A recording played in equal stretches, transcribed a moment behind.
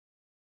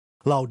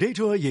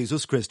Laudetur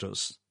Jesus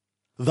Christus.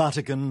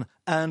 Vatican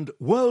and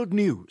World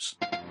News.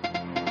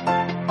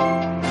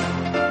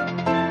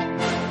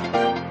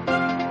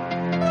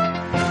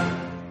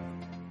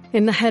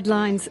 In the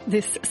headlines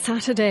this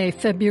Saturday,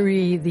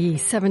 February the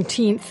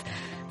 17th,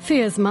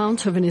 fears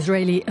mount of an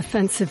Israeli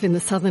offensive in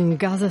the southern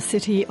Gaza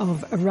city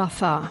of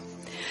Rafah.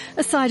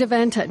 A side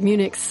event at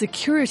Munich's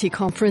security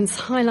conference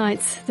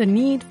highlights the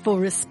need for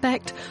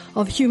respect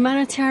of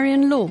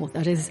humanitarian law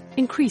that is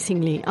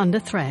increasingly under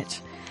threat.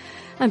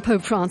 And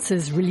Pope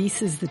Francis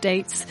releases the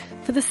dates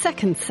for the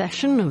second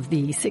session of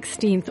the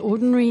 16th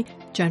Ordinary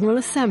General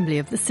Assembly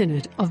of the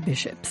Synod of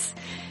Bishops.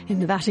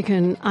 In the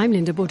Vatican, I'm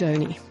Linda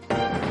Bordoni.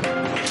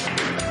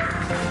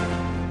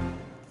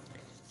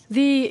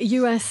 The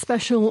U.S.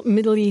 Special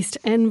Middle East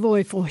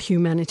Envoy for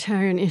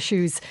Humanitarian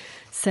Issues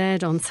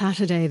said on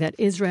Saturday that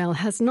Israel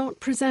has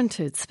not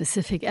presented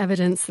specific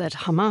evidence that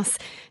Hamas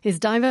is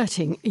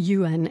diverting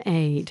UN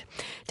aid.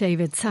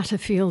 David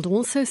Satterfield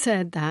also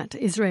said that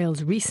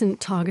Israel's recent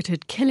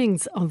targeted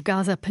killings of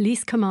Gaza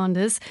police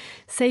commanders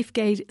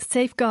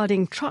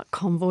safeguarding truck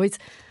convoys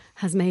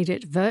has made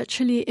it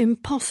virtually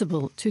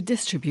impossible to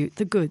distribute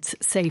the goods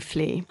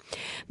safely.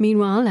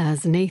 Meanwhile,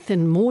 as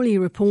Nathan Morley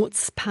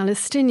reports,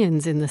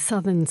 Palestinians in the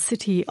southern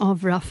city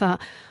of Rafah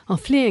are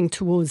fleeing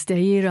towards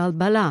Deir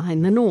al-Balah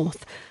in the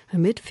north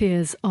amid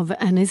fears of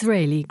an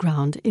Israeli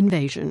ground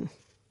invasion.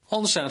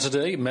 On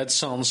Saturday,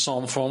 Médecins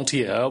Sans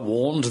Frontières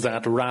warned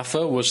that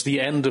Rafah was the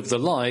end of the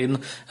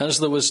line as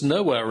there was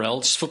nowhere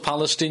else for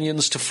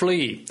Palestinians to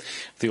flee.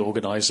 The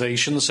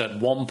organisation said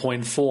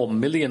 1.4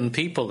 million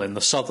people in the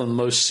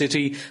southernmost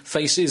city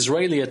face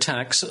Israeli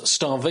attacks,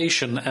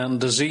 starvation and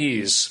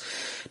disease.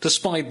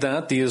 Despite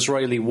that, the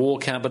Israeli War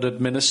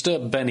Cabinet Minister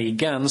Benny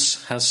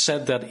Gantz has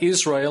said that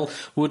Israel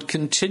would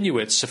continue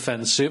its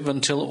offensive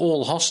until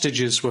all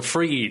hostages were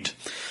freed.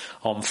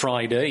 On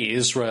Friday,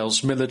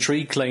 Israel's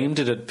military claimed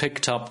it had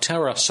picked up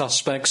terror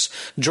suspects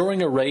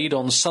during a raid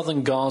on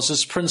southern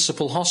Gaza's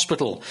principal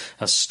hospital,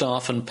 as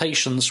staff and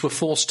patients were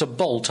forced to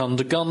bolt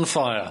under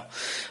gunfire.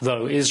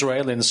 Though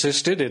Israel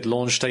insisted it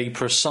launched a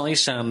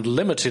precise and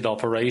limited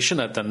operation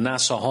at the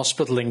Nasser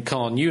hospital in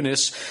Khan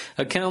Yunis,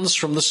 accounts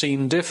from the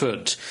scene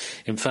differed.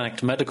 In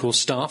fact, medical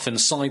staff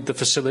inside the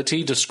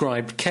facility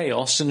described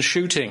chaos and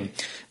shooting.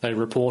 They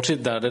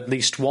reported that at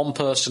least one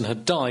person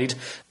had died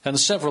and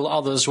several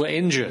others were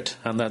injured,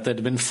 and that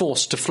they'd been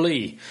forced to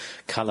flee.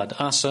 Khaled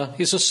Assa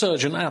is a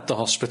surgeon at the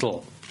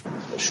hospital.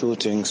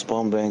 Shootings,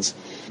 bombings,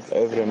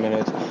 every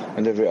minute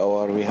and every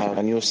hour we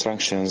have new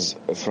instructions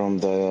from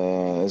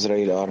the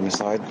Israeli army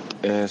side.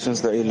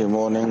 Since the early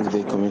morning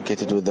they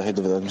communicated with the head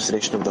of the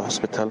administration of the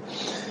hospital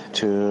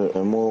to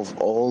move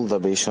all the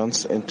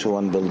patients into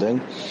one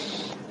building.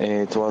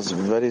 It was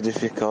very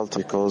difficult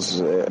because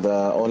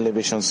the only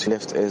patients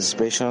left is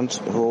patients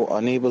who are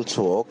unable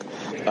to walk,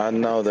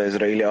 and now the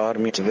Israeli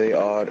army, they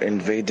are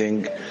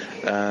invading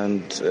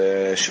and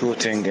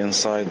shooting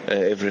inside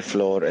every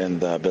floor in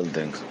the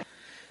building.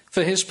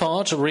 For his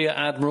part, Rear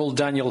Admiral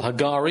Daniel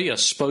Hagari, a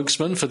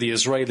spokesman for the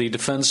Israeli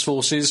Defense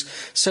Forces,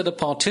 said a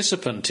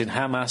participant in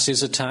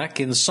Hamas's attack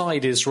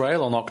inside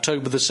Israel on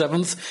October the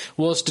 7th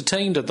was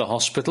detained at the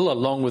hospital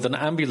along with an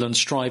ambulance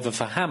driver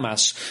for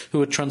Hamas who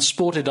had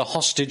transported a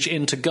hostage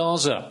into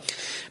Gaza.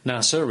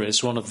 Nasser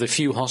is one of the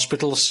few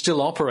hospitals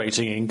still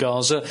operating in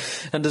Gaza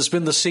and has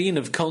been the scene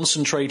of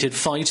concentrated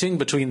fighting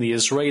between the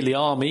Israeli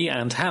army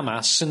and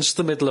Hamas since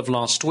the middle of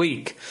last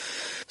week.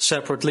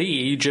 Separately,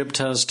 Egypt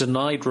has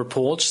denied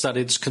reports that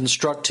it's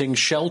constructing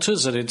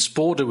shelters at its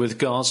border with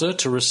Gaza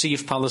to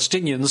receive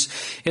Palestinians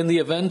in the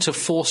event of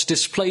forced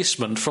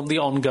displacement from the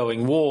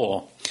ongoing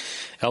war.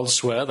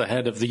 Elsewhere, the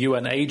head of the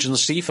UN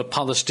Agency for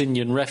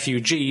Palestinian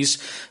Refugees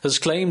has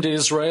claimed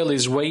Israel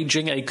is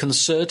waging a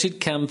concerted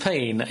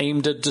campaign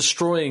aimed at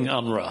destroying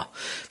UNRWA.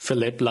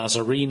 Philippe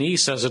Lazzarini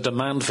says a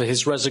demand for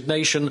his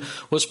resignation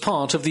was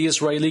part of the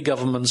Israeli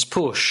government's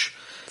push.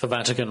 For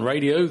Vatican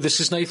Radio, this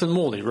is Nathan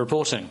Morley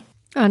reporting.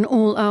 An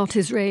all-out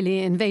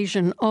Israeli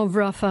invasion of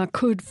Rafah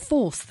could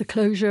force the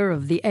closure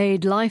of the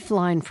aid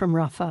lifeline from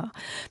Rafah.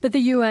 But the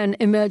UN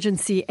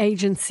Emergency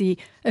Agency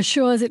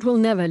assures it will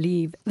never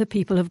leave the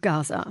people of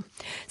Gaza.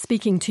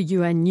 Speaking to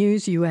UN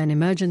News, UN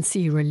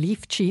Emergency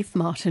Relief Chief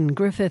Martin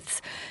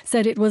Griffiths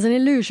said it was an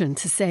illusion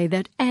to say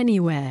that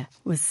anywhere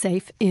was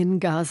safe in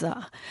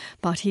Gaza.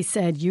 But he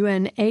said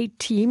UN aid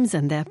teams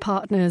and their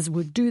partners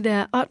would do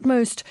their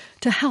utmost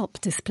to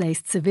help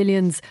displaced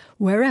civilians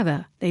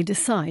wherever they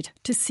decide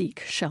to seek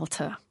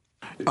shelter.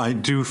 I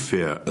do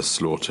fear a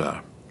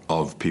slaughter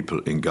of people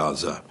in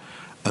Gaza.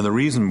 And the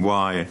reason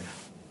why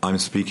I'm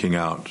speaking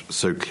out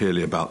so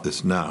clearly about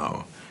this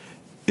now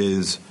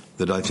is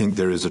that I think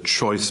there is a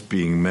choice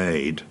being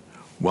made,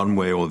 one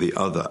way or the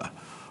other,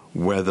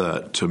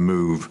 whether to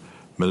move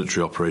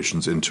military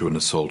operations into an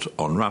assault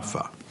on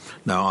Rafah.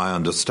 Now, I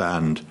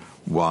understand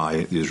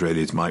why the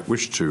Israelis might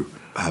wish to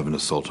have an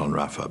assault on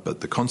Rafah,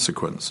 but the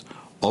consequence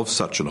of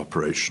such an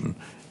operation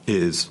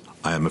is,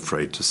 I am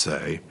afraid to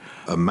say,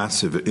 a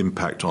massive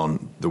impact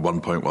on the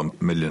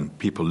 1.1 million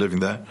people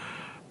living there,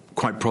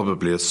 quite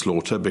probably a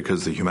slaughter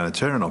because the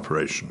humanitarian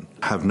operation,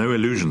 have no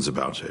illusions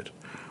about it.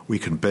 We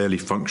can barely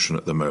function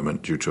at the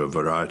moment due to a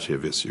variety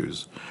of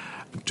issues.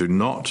 Do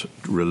not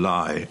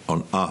rely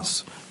on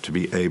us to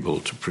be able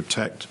to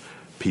protect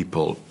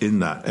people in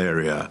that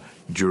area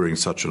during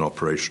such an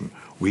operation.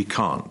 We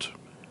can't.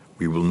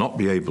 We will not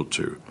be able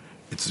to.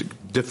 It's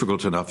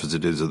difficult enough as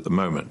it is at the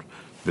moment.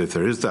 But if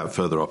there is that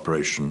further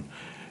operation,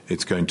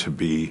 it's going to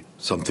be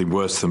something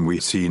worse than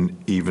we've seen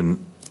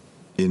even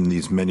in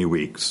these many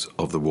weeks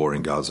of the war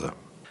in Gaza.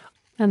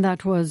 And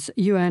that was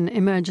UN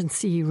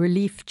Emergency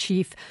Relief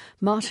Chief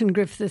Martin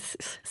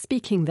Griffiths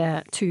speaking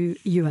there to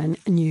UN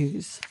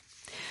News.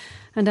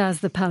 And as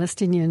the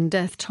Palestinian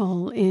death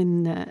toll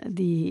in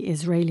the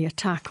Israeli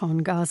attack on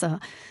Gaza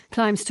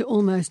climbs to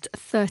almost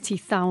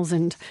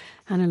 30,000,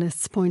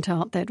 analysts point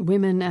out that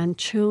women and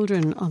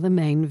children are the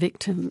main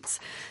victims.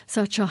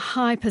 Such a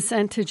high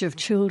percentage of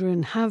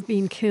children have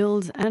been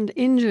killed and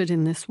injured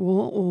in this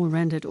war or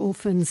rendered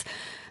orphans.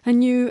 A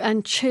new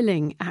and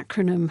chilling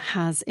acronym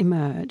has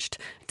emerged,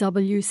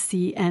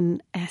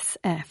 WCNSF,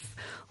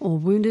 or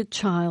Wounded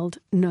Child,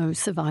 No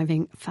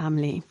Surviving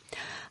Family.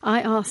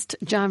 I asked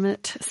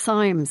Janet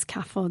Symes,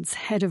 CAFOD's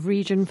head of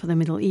region for the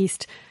Middle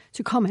East,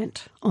 to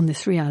comment on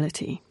this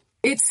reality.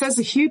 It says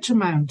a huge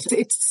amount.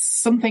 It's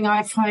something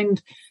I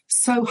find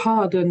so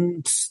hard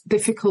and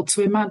difficult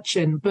to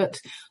imagine.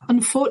 But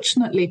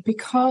unfortunately,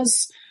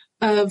 because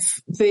of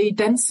the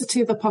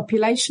density of the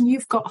population,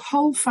 you've got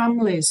whole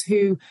families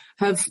who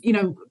have,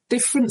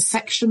 different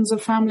sections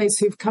of families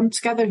who've come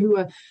together who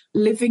are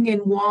living in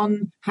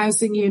one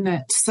housing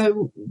unit.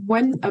 So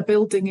when a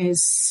building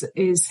is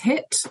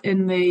hit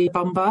in the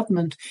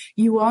bombardment,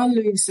 you are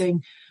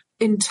losing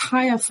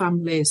entire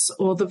families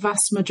or the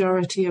vast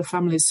majority of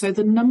families. So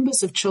the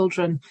numbers of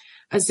children,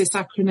 as this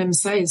acronym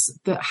says,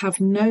 that have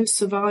no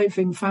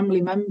surviving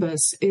family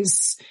members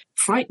is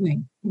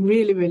frightening,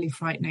 really, really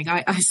frightening.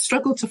 I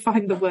struggle to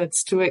find the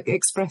words to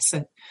express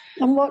it.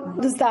 And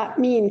what does that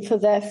mean for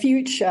their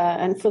future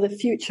and for the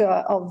future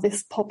of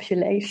this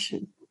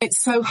population?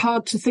 It's so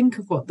hard to think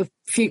of what the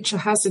future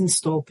has in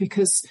store,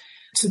 because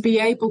to be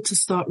able to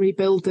start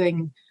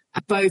rebuilding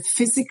both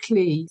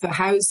physically, the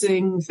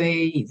housing,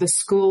 the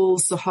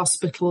schools, the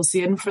hospitals,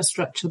 the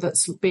infrastructure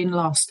that's been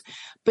lost,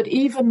 but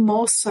even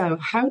more so,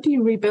 how do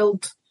you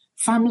rebuild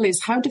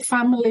families? How do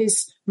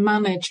families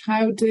manage?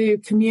 How do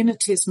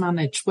communities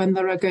manage when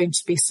there are going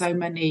to be so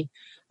many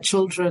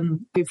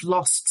children who've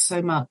lost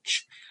so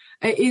much?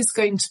 It is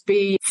going to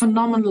be a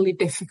phenomenally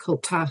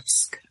difficult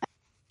task.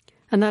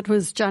 And that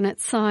was Janet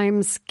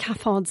Symes,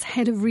 CAFOD's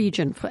head of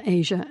region for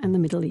Asia and the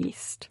Middle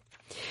East.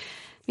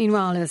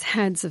 Meanwhile, as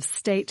heads of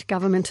state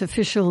government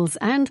officials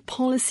and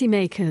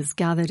policymakers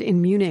gathered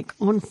in Munich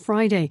on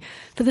Friday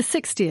for the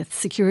 60th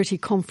Security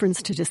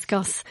Conference to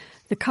discuss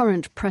the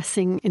current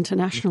pressing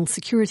international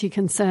security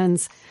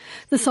concerns,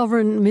 the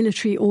Sovereign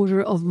Military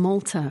Order of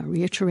Malta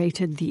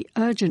reiterated the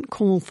urgent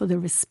call for the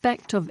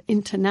respect of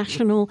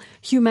international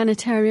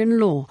humanitarian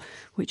law,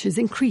 which is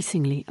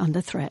increasingly under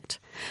threat.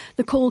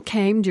 The call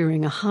came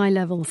during a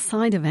high-level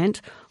side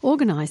event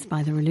organised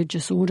by the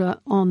religious order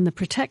on the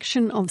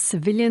protection of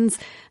civilians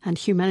and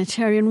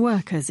humanitarian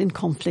workers in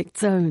conflict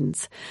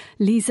zones.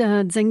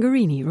 Lisa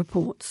Zengarini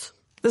reports.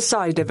 The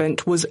side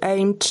event was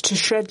aimed to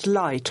shed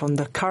light on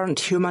the current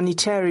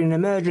humanitarian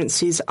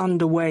emergencies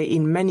underway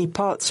in many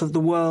parts of the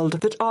world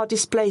that are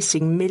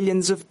displacing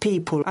millions of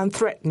people and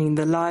threatening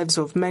the lives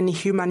of many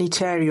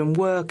humanitarian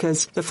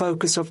workers. The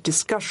focus of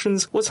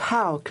discussions was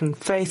how can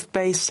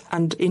faith-based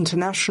and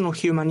international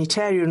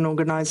humanitarian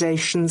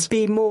organizations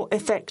be more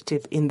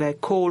effective in their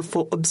call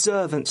for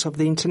observance of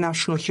the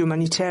international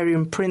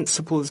humanitarian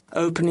principles.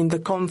 Opening the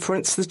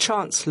conference, the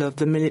Chancellor of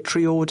the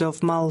Military Order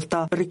of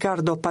Malta,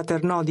 Riccardo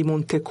Paternò di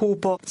Montecupo,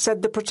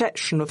 said the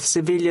protection of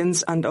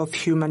civilians and of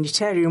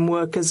humanitarian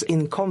workers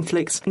in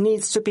conflicts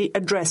needs to be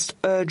addressed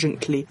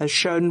urgently, as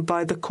shown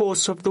by the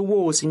course of the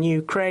wars in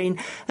Ukraine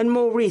and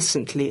more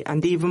recently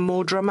and even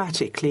more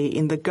dramatically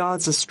in the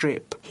Gaza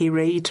Strip. He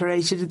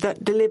reiterated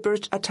that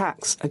deliberate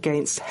attacks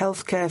against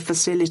healthcare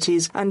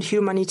facilities and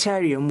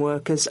humanitarian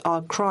workers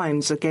are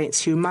crimes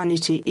against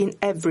humanity in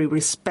every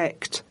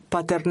respect.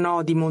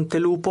 Paternò di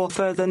Montelupo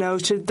further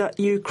noted that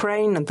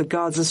Ukraine and the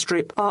Gaza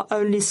Strip are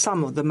only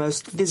some of the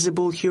most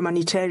visible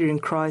humanitarian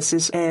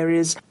crisis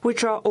areas,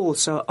 which are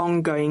also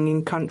ongoing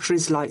in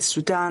countries like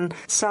Sudan,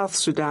 South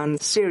Sudan,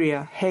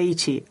 Syria,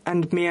 Haiti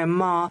and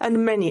Myanmar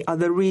and many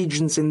other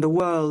regions in the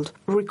world,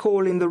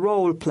 recalling the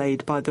role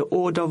played by the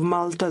Order of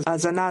Malta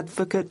as an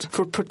advocate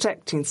for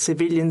protecting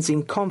civilians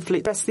in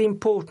conflict. That's the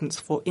importance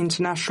for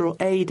international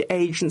aid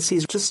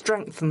agencies to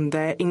strengthen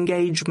their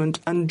engagement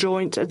and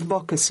joint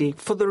advocacy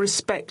for the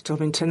respect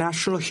of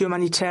international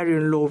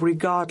humanitarian law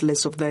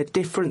regardless of their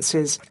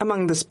differences.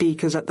 Among the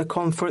speakers at the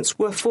conference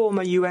were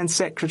former UN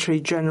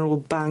Secretary-General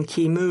Ban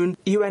Ki-moon,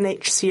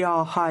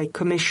 UNHCR High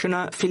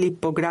Commissioner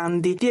Filippo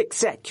Grandi, the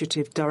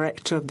Executive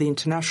Director of the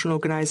International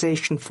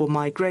Organization for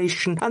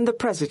Migration and the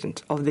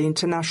President of the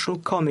International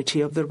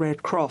Committee of the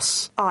Red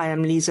Cross. I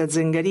am Lisa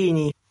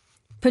Zengarini.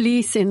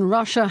 Police in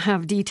Russia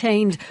have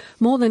detained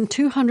more than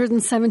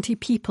 270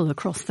 people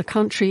across the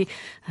country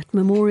at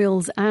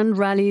memorials and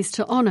rallies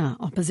to honour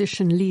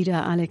opposition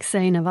leader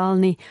Alexei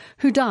Navalny,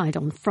 who died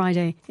on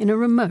Friday in a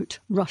remote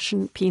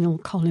Russian penal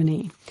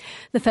colony.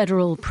 The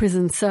Federal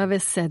Prison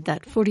Service said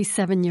that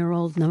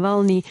 47-year-old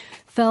Navalny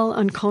fell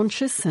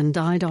unconscious and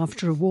died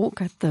after a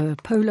walk at the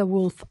Polar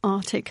Wolf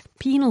Arctic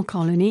penal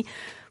colony,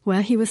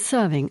 where he was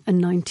serving a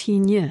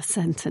 19-year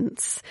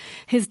sentence.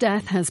 His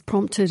death has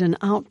prompted an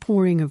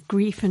outpouring of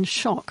grief and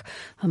shock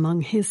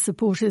among his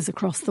supporters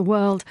across the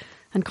world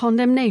and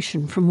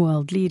condemnation from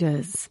world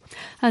leaders.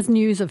 As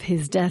news of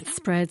his death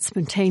spread,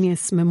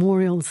 spontaneous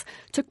memorials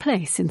took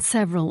place in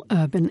several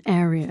urban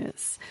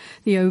areas.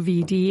 The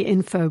OVD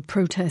Info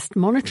Protest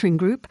Monitoring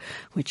Group,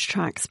 which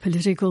tracks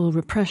political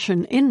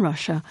repression in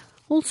Russia,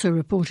 also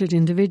reported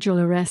individual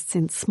arrests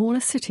in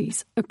smaller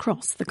cities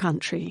across the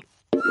country.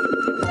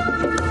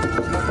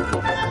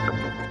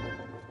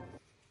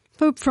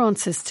 Pope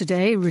Francis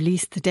today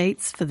released the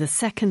dates for the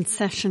second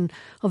session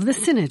of the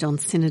Synod on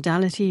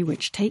Synodality,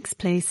 which takes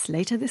place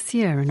later this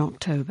year in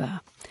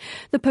October.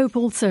 The Pope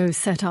also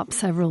set up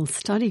several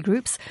study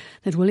groups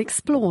that will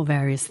explore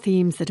various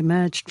themes that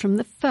emerged from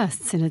the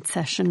first Synod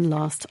session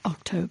last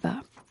October.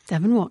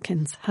 Devon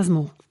Watkins has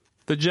more.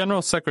 The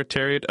General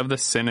Secretariat of the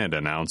Synod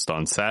announced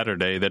on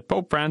Saturday that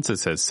Pope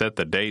Francis has set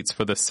the dates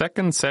for the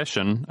second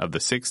session of the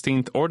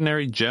 16th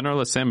Ordinary General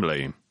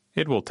Assembly.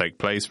 It will take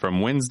place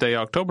from Wednesday,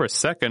 October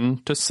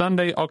 2nd to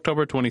Sunday,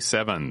 October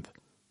 27th.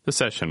 The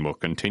session will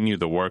continue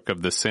the work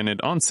of the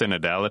Synod on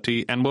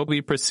Synodality and will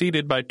be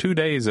preceded by 2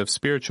 days of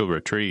spiritual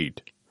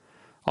retreat.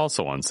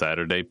 Also on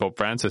Saturday, Pope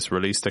Francis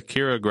released a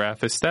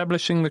chirograph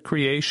establishing the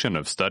creation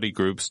of study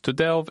groups to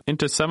delve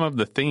into some of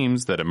the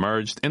themes that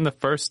emerged in the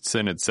first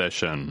Synod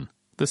session.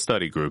 The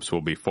study groups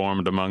will be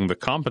formed among the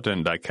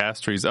competent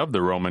dicasteries of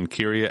the Roman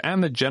Curia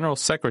and the General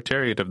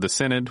Secretariat of the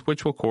Synod,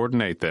 which will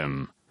coordinate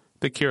them.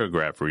 The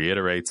chirograph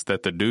reiterates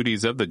that the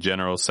duties of the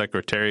General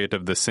Secretariat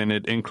of the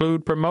Synod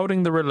include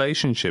promoting the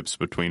relationships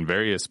between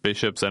various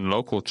bishops and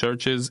local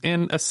churches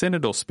in a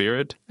synodal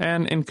spirit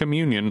and in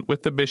communion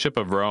with the Bishop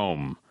of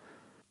Rome.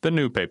 The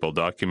new papal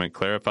document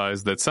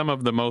clarifies that some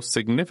of the most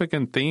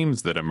significant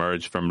themes that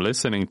emerge from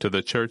listening to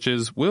the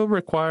churches will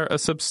require a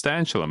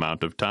substantial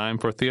amount of time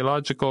for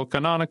theological,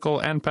 canonical,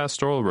 and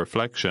pastoral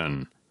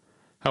reflection.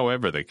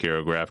 However, the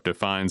chirograph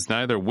defines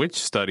neither which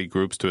study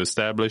groups to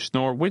establish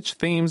nor which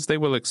themes they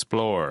will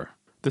explore.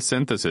 The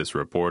synthesis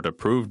report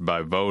approved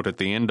by vote at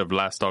the end of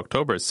last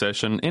October's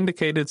session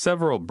indicated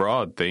several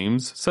broad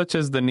themes, such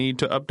as the need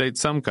to update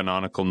some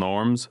canonical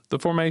norms, the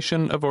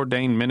formation of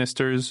ordained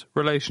ministers,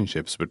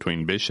 relationships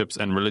between bishops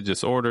and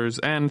religious orders,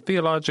 and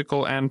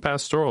theological and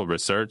pastoral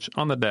research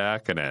on the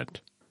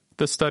diaconate.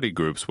 The study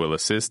groups will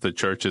assist the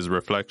Church's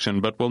reflection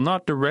but will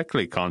not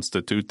directly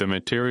constitute the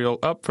material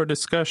up for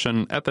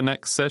discussion at the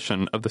next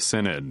session of the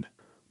Synod.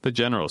 The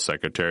General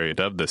Secretariat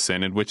of the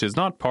Synod, which is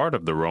not part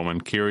of the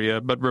Roman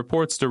Curia but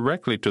reports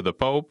directly to the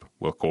Pope,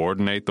 will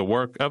coordinate the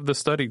work of the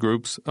study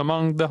groups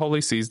among the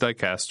Holy See's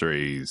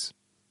dicasteries.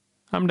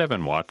 I'm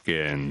Devon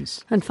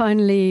Watkins. And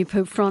finally,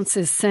 Pope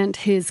Francis sent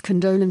his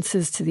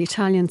condolences to the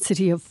Italian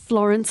city of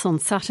Florence on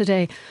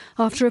Saturday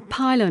after a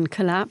pylon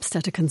collapsed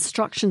at a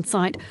construction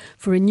site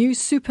for a new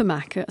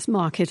supermarket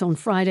on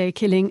Friday,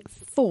 killing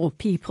 4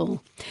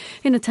 people.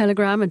 In a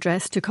telegram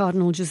addressed to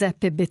Cardinal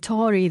Giuseppe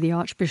Bettori, the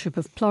Archbishop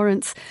of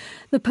Florence,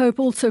 the Pope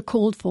also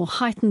called for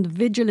heightened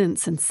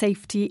vigilance and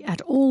safety at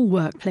all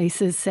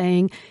workplaces,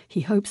 saying he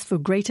hopes for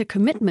greater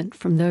commitment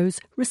from those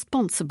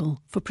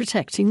responsible for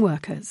protecting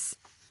workers.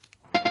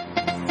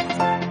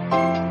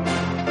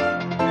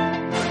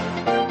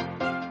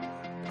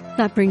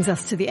 That brings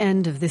us to the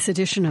end of this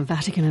edition of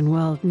Vatican and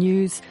World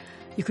News.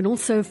 You can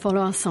also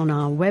follow us on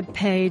our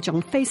webpage,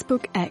 on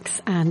Facebook,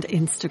 X and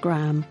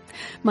Instagram.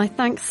 My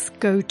thanks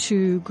go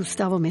to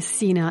Gustavo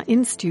Messina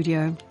in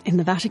studio. In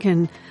the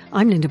Vatican,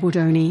 I'm Linda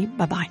Bordoni.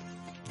 Bye-bye.